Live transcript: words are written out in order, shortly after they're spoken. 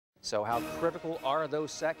So how critical are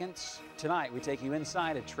those seconds? Tonight, we take you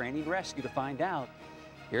inside a training rescue to find out.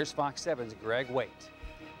 Here's Fox 7's Greg Waite.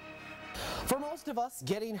 For most of us,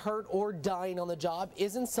 getting hurt or dying on the job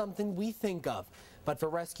isn't something we think of. But for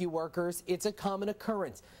rescue workers, it's a common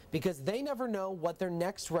occurrence because they never know what their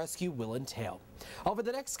next rescue will entail. Over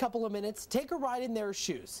the next couple of minutes, take a ride in their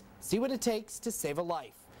shoes. See what it takes to save a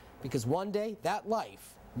life. Because one day, that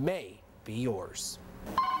life may be yours.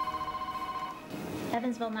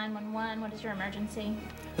 Evansville 911, what is your emergency?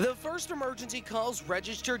 The first emergency calls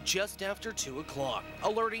registered just after 2 o'clock,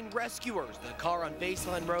 alerting rescuers the car on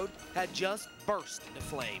Baseline Road had just burst into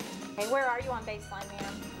flames. Hey, where are you on Baseline,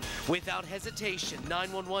 ma'am? Without hesitation,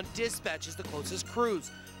 911 dispatches the closest crews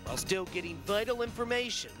while still getting vital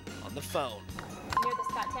information on the phone. Near the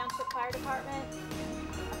Scott Township Fire Department?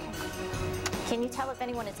 Okay. Can you tell if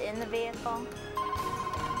anyone is in the vehicle?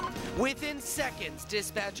 Within seconds,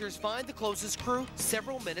 dispatchers find the closest crew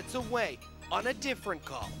several minutes away on a different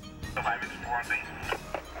call. 5 engine 4 on base.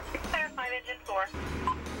 Fire 5 engine 4.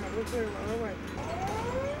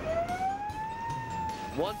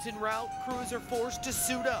 Once en route, crews are forced to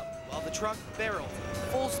suit up while the truck barrels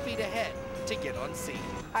full speed ahead to get on scene.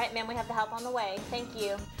 All right, ma'am, we have the help on the way. Thank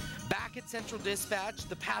you. Back at Central Dispatch,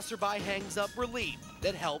 the passerby hangs up relieved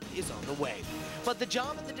that help is on the way. But the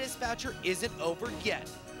job of the dispatcher isn't over yet.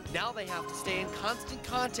 Now they have to stay in constant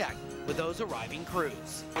contact with those arriving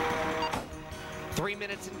crews. 3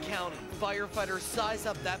 minutes and counting, firefighters size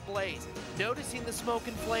up that blaze, noticing the smoke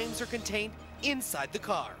and flames are contained inside the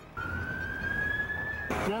car.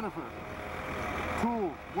 Jennifer,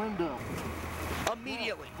 tool, window.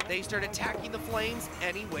 Immediately, they start attacking the flames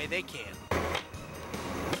any way they can.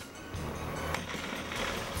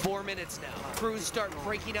 4 minutes now, crews start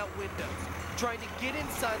breaking out windows, trying to get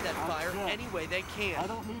inside that fire any way they can.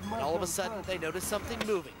 And all of a sudden, they notice something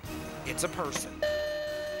moving. It's a person.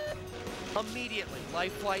 Immediately,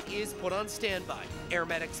 life flight is put on standby. Air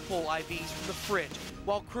medics pull IVs from the fridge,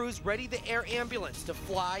 while crews ready the air ambulance to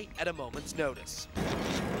fly at a moment's notice.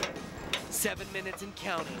 7 minutes and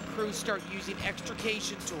counting, crews start using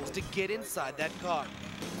extrication tools to get inside that car.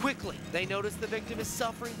 Quickly, they notice the victim is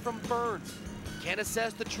suffering from burns. Can't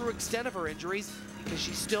assess the true extent of her injuries because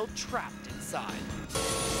she's still trapped inside.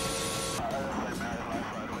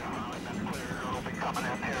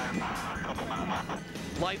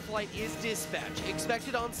 Life flight is dispatched,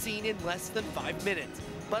 expected on scene in less than 5 minutes.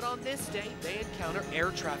 But on this day, they encounter air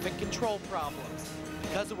traffic control problems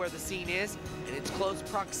because of where the scene is and its close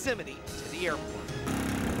proximity to the airport.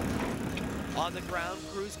 On the ground,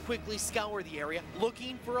 crews quickly scour the area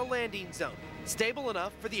looking for a landing zone, stable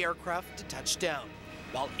enough for the aircraft to touch down.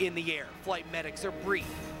 While in the air, flight medics are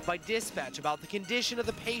briefed by dispatch about the condition of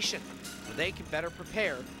the patient so they can better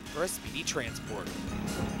prepare for a speedy transport.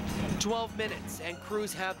 12 minutes and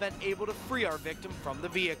crews have been able to free our victim from the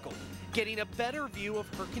vehicle, getting a better view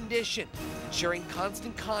of her condition, ensuring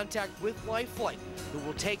constant contact with life flight, who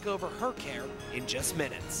will take over her care in just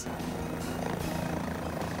minutes.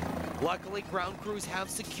 Luckily, ground crews have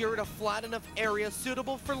secured a flat enough area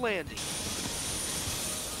suitable for landing.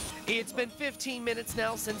 It's been 15 minutes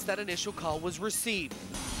now since that initial call was received.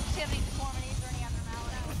 Do you have any deformities or any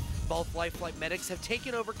abnormalities? Both life flight medics have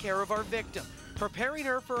taken over care of our victim, preparing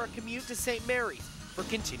her for a commute to St. Mary's for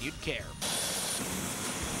continued care.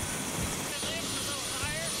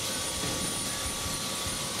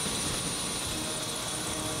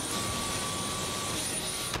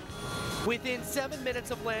 Within 7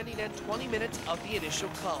 minutes of landing and 20 minutes of the initial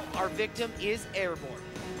call, our victim is airborne.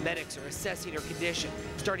 Medics are assessing her condition,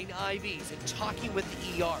 starting IVs and talking with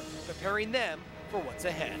the ER, preparing them for what's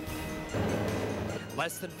ahead.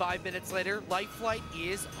 Less than 5 minutes later, life flight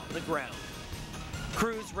is on the ground.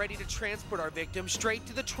 Crews ready to transport our victim straight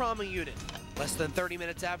to the trauma unit. Less than 30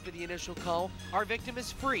 minutes after the initial call, our victim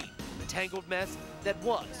is free from the tangled mess that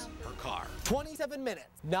was her car. 27 minutes,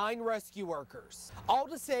 9 rescue workers, all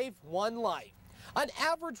to save 1 life. An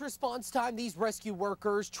average response time these rescue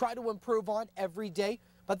workers try to improve on every day,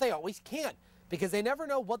 but they always can't because they never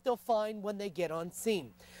know what they'll find when they get on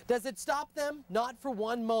scene. Does it stop them? Not for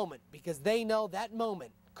one moment, because they know that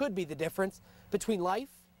moment could be the difference between life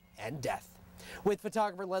and death. With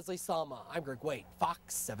photographer Leslie Salma, I'm Greg Waite,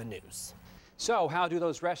 Fox 7 News. So how do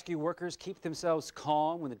those rescue workers keep themselves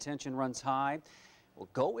calm when the tension runs high? Well,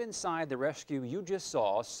 go inside the rescue you just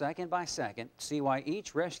saw, second by second, see why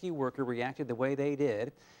each rescue worker reacted the way they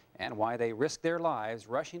did and why they risked their lives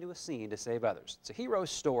rushing to a scene to save others. It's a hero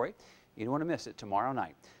story. You don't want to miss it tomorrow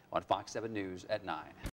night on Fox 7 News at 9.